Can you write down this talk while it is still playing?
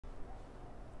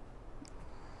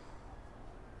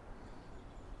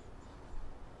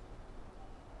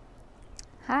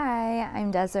Hi, I'm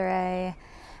Desiree,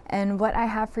 and what I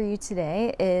have for you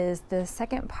today is the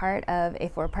second part of a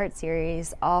 4-part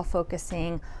series, all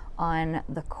focusing on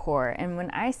the core. And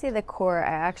when I say the core, I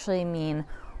actually mean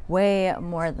way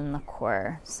more than the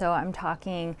core. So I'm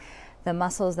talking the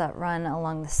muscles that run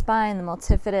along the spine, the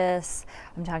multifidus.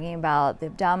 I'm talking about the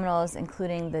abdominals,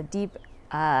 including the deep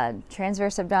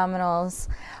transverse abdominals.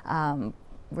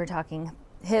 We're talking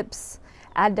hips,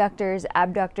 adductors,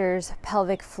 abductors,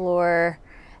 pelvic floor,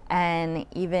 and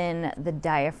even the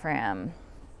diaphragm.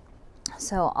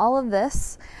 So all of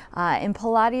this, in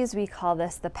Pilates, we call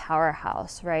this the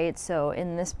powerhouse, right? So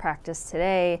in this practice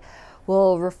today,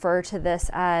 we'll refer to this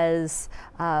as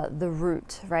the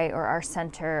root, right? Or our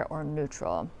center or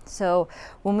neutral. So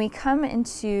when we come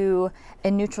into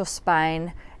a neutral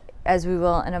spine, as we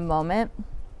will in a moment,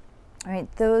 right,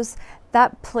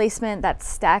 that placement, that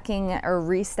stacking or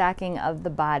restacking of the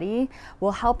body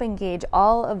will help engage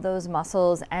all of those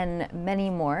muscles and many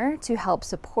more to help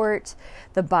support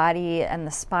the body and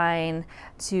the spine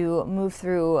to move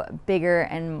through bigger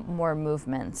and more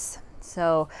movements.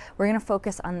 So we're going to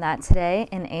focus on that today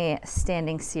in a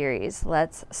standing series.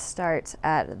 Let's start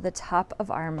at the top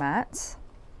of our mat.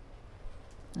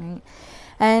 Right.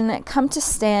 And come to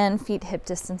stand, feet hip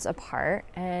distance apart,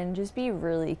 and just be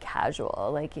really casual,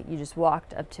 like you just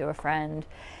walked up to a friend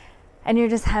and you're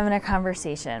just having a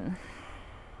conversation.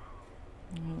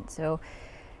 Right. So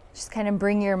just kind of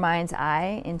bring your mind's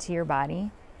eye into your body.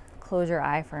 Close your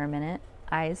eyes for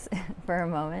a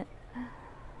moment.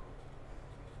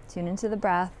 Tune into the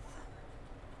breath.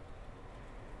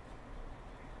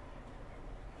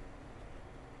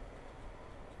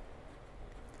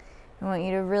 I want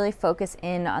you to really focus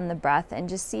in on the breath and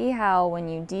just see how when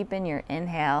you deepen your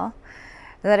inhale,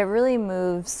 that it really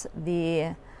moves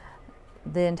the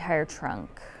entire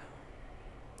trunk.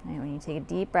 And when you take a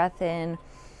deep breath in,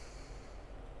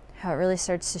 how it really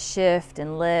starts to shift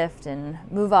and lift and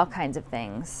move all kinds of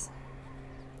things.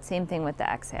 Same thing with the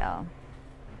exhale.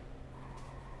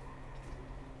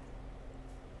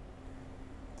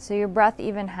 So your breath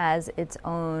even has its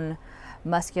own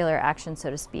muscular action,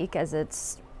 so to speak, as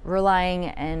it's relying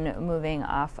and moving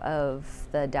off of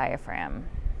the diaphragm.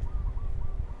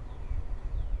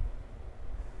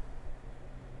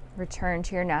 Return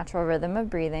to your natural rhythm of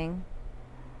breathing.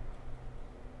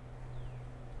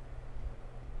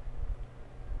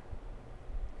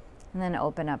 And then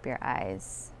open up your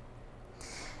eyes.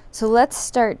 So let's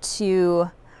start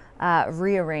to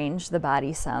rearrange the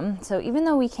body some. So even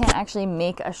though we can't actually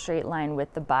make a straight line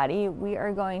with the body, we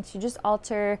are going to just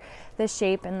alter the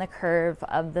shape and the curve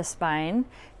of the spine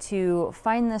to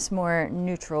find this more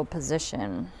neutral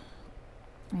position.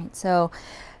 Right, so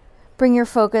bring your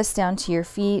focus down to your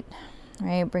feet,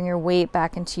 right? Bring your weight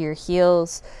back into your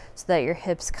heels so that your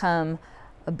hips come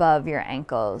above your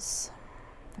ankles.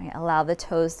 Right, allow the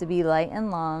toes to be light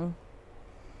and long.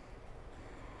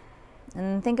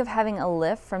 And think of having a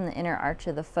lift from the inner arch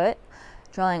of the foot,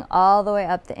 drawing all the way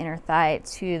up the inner thigh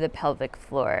to the pelvic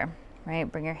floor, right?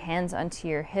 Bring your hands onto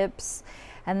your hips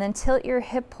and then tilt your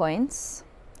hip points,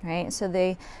 right? So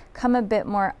they come a bit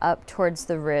more up towards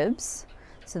the ribs.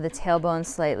 So the tailbone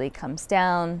slightly comes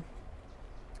down,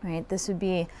 right? This would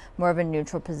be more of a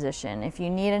neutral position. If you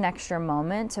need an extra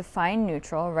moment to find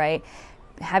neutral, right?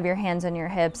 Have your hands on your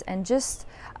hips and just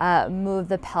move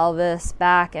the pelvis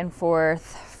back and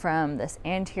forth from this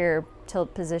anterior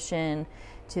tilt position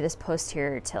to this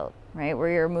posterior tilt, right? Where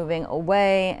you're moving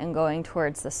away and going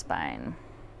towards the spine.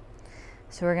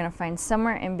 So we're going to find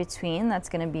somewhere in between. That's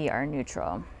going to be our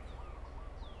neutral.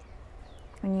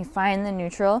 When you find the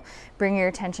neutral, bring your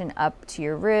attention up to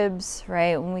your ribs,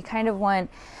 right? When we kind of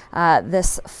want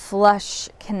this flush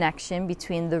connection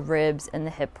between the ribs and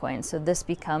the hip points. So this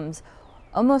becomes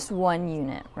almost one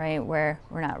unit, right? Where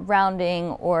we're not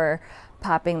rounding or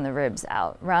popping the ribs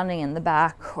out, rounding in the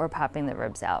back or popping the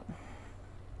ribs out.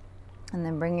 And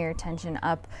then bring your attention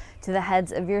up to the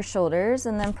heads of your shoulders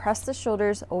and then press the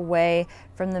shoulders away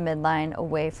from the midline,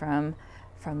 away from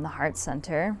the heart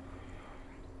center.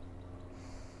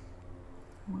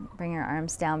 Bring your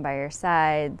arms down by your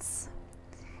sides.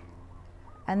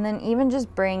 And then even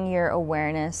just bring your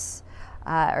awareness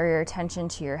or your attention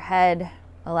to your head,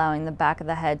 allowing the back of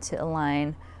the head to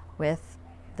align with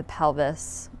the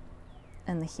pelvis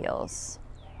and the heels.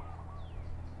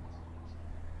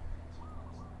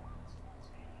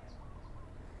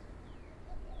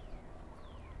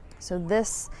 So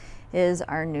this is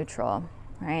our neutral,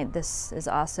 right? This is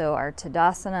also our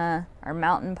Tadasana, our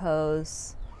mountain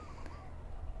pose.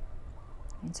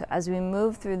 And so as we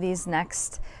move through these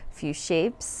next few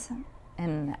shapes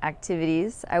and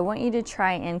activities, I want you to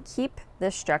try and keep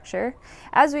this structure.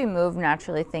 As we move,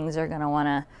 naturally things are going to want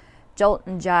to jolt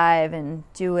and jive and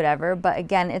do whatever, but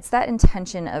again, it's that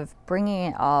intention of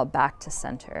bringing it all back to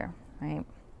center, right?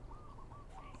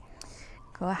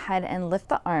 Go ahead and lift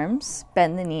the arms,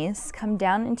 bend the knees, come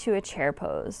down into a chair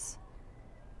pose.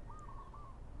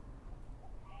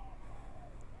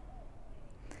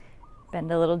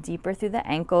 Bend a little deeper through the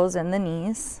ankles and the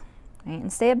knees, right?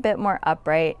 And stay a bit more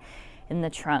upright in the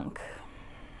trunk.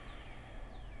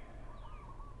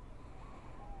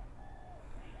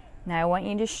 Now I want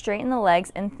you to straighten the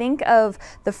legs and think of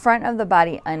the front of the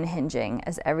body unhinging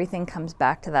as everything comes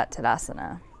back to that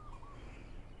Tadasana.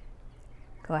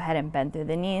 Go ahead and bend through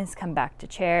the knees, come back to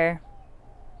chair.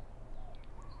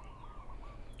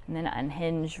 And then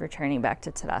unhinge, returning back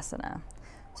to Tadasana.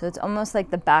 So it's almost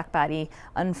like the back body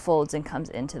unfolds and comes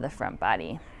into the front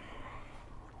body.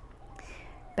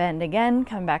 Bend again,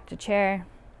 come back to chair.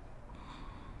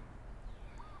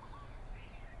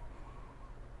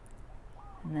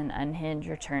 And then unhinge,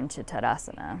 return to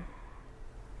Tadasana.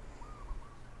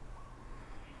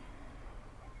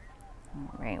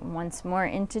 All right, once more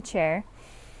into chair.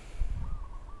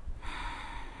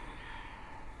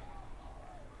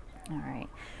 All right,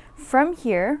 from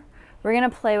here, we're gonna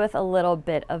play with a little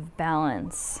bit of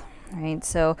balance. All right,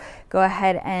 so go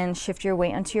ahead and shift your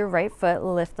weight onto your right foot,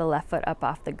 lift the left foot up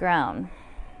off the ground.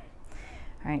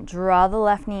 All right, draw the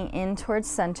left knee in towards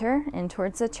center, in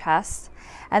towards the chest,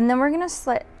 and then we're going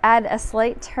to add a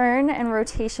slight turn and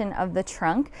rotation of the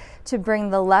trunk to bring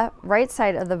the right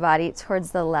side of the body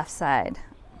towards the left side,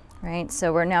 right?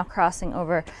 So we're now crossing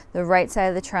over the right side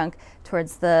of the trunk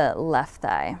towards the left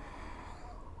thigh.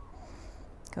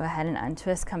 Go ahead and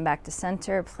untwist, come back to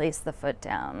center, place the foot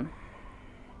down.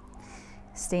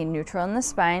 Stay neutral in the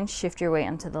spine, shift your weight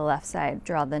onto the left side,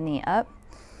 draw the knee up,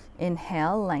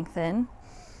 inhale, lengthen.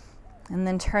 And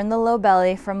then turn the low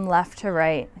belly from left to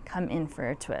right, come in for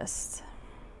a twist.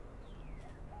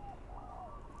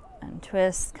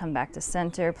 Untwist, come back to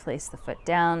center, place the foot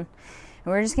down. And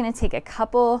we're just gonna take a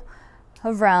couple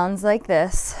of rounds like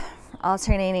this,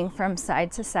 alternating from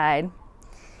side to side,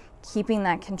 keeping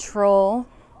that control,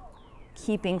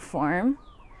 keeping form,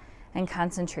 and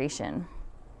concentration.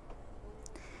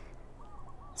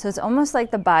 So it's almost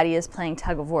like the body is playing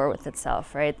tug of war with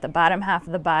itself, right? The bottom half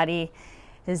of the body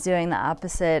is doing the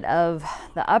opposite of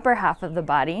the upper half of the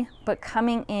body, but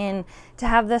coming in to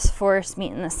have this force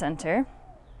meet in the center.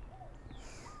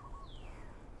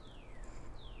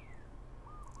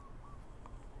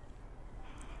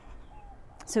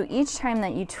 So each time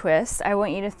that you twist, I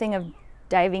want you to think of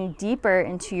diving deeper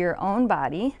into your own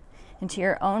body, into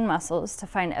your own muscles to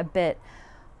find a bit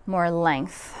more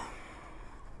length.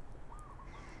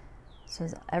 So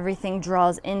as everything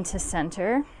draws into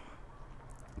center,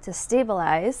 to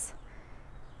stabilize,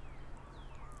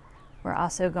 we're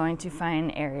also going to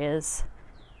find areas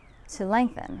to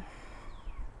lengthen.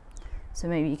 So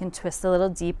maybe you can twist a little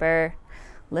deeper,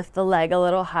 lift the leg a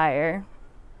little higher,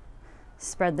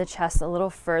 spread the chest a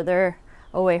little further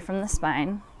away from the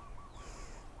spine.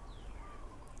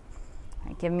 All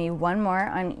right, give me one more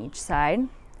on each side,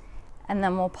 and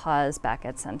then we'll pause back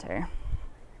at center.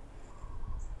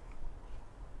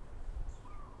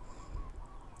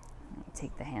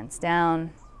 Take the hands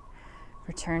down,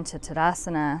 return to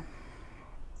Tadasana,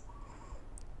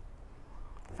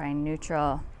 find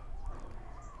neutral,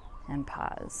 and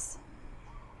pause.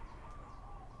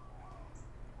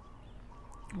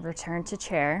 Return to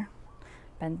chair,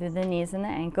 bend through the knees and the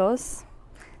ankles,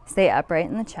 stay upright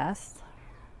in the chest.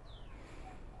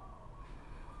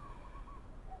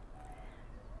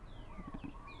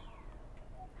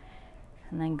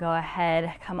 And then go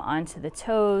ahead, come onto the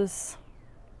toes,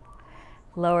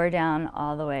 lower down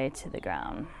all the way to the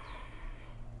ground.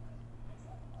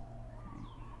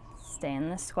 Stay in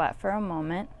the squat for a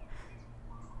moment.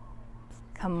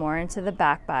 Come more into the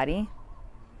back body.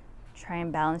 Try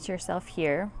and balance yourself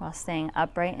here while staying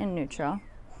upright and neutral.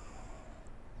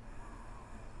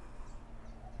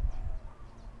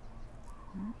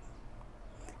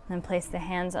 Then place the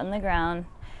hands on the ground,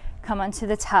 come onto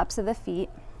the tops of the feet,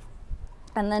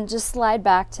 and then just slide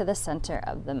back to the center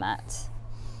of the mat.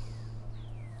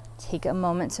 Take a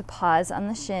moment to pause on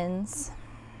the shins.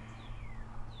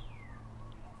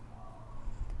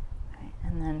 Right,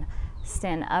 and then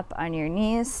stand up on your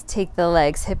knees. Take the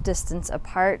legs hip distance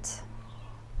apart.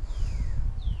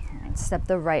 And step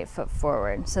the right foot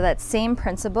forward. So that same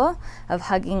principle of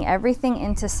hugging everything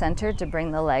into center to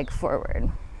bring the leg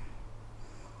forward.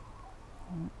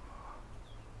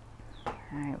 All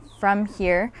right, from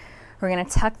here, we're going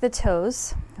to tuck the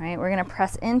toes. Right, we're going to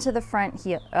press into the front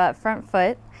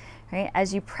foot. Right?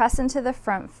 As you press into the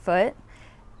front foot,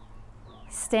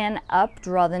 stand up,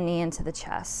 draw the knee into the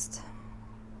chest.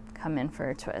 Come in for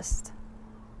a twist.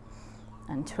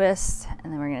 Untwist,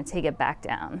 and then we're going to take it back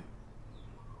down.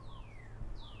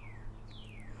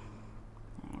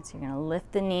 All right, so you're going to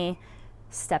lift the knee,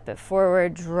 step it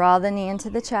forward, draw the knee into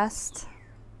the chest,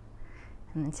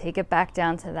 and then take it back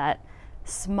down to that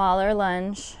smaller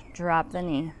lunge, drop the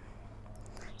knee.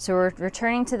 So we're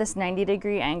returning to this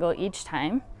 90-degree angle each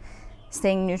time,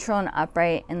 staying neutral and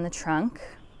upright in the trunk,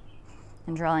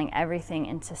 and drawing everything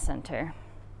into center.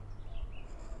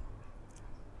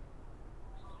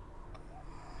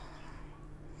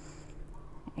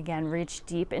 Again, reach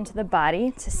deep into the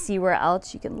body to see where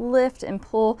else you can lift and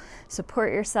pull,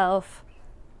 support yourself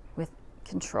with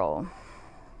control.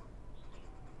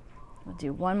 We'll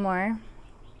do one more.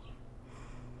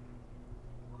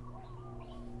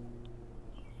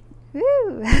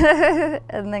 Woo!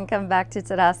 And then come back to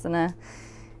Tadasana,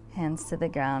 hands to the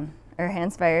ground, or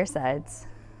hands by your sides.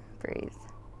 Breathe.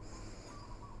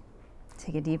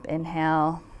 Take a deep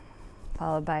inhale,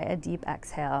 followed by a deep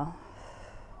exhale.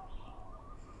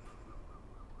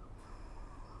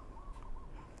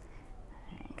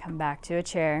 Come back to a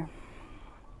chair.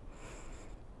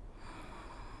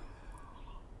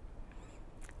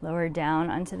 Lower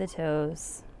down onto the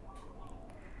toes.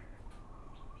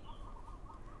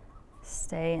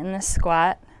 Stay in the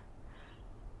squat.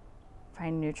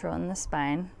 Find neutral in the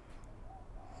spine.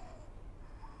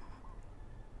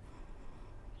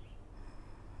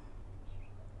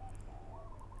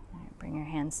 All right, bring your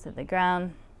hands to the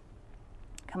ground.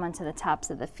 Come onto the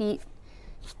tops of the feet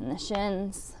and the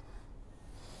shins.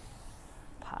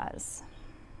 Pause.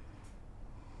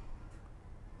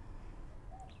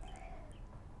 All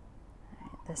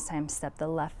right, this time step the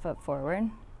left foot forward.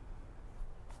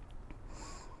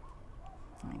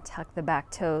 And tuck the back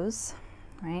toes,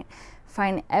 right?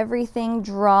 Find everything,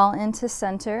 draw into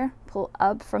center, pull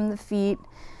up from the feet,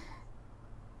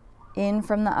 in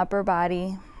from the upper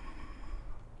body.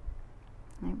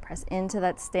 Right, press into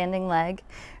that standing leg,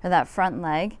 or that front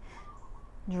leg.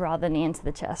 Draw the knee into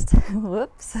the chest.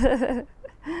 Whoops.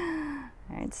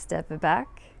 All right, step it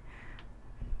back.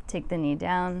 Take the knee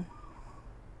down.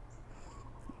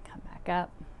 Come back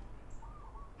up.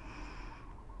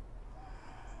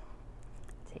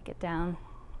 Take it down.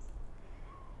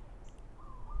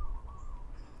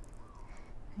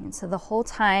 And so the whole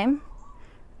time,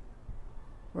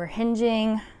 we're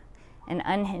hinging and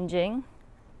unhinging,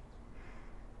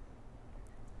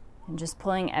 and just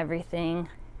pulling everything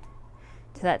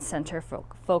to that center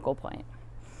focal point.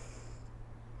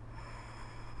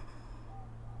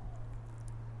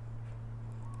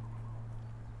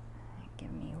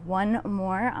 Give me one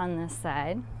more on this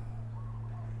side.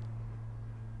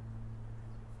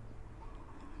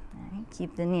 All right,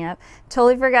 keep the knee up.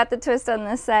 Totally forgot the twist on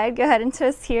this side. Go ahead and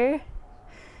twist here.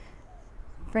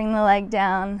 Bring the leg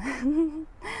down.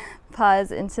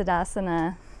 Pause in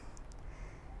Tadasana.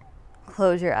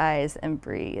 Close your eyes and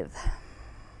breathe.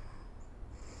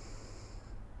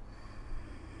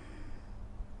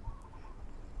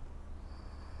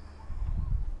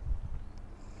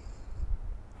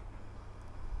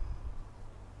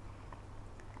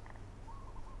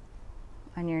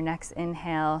 On your next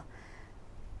inhale,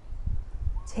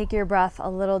 take your breath a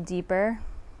little deeper.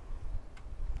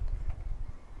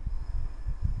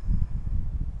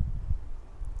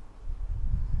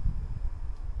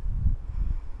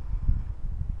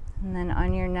 And then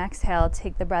on your next exhale,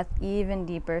 take the breath even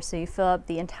deeper so you fill up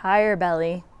the entire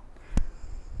belly.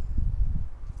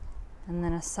 And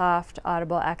then a soft,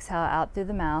 audible exhale out through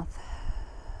the mouth.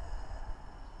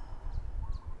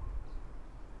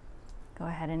 Go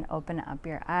ahead and open up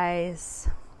your eyes.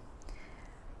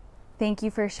 Thank you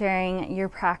for sharing your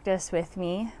practice with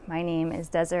me. My name is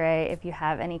Desiree. If you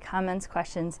have any comments,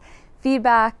 questions,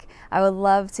 feedback, I would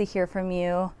love to hear from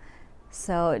you.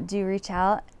 So do reach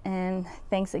out, and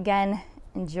thanks again.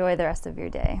 Enjoy the rest of your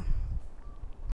day.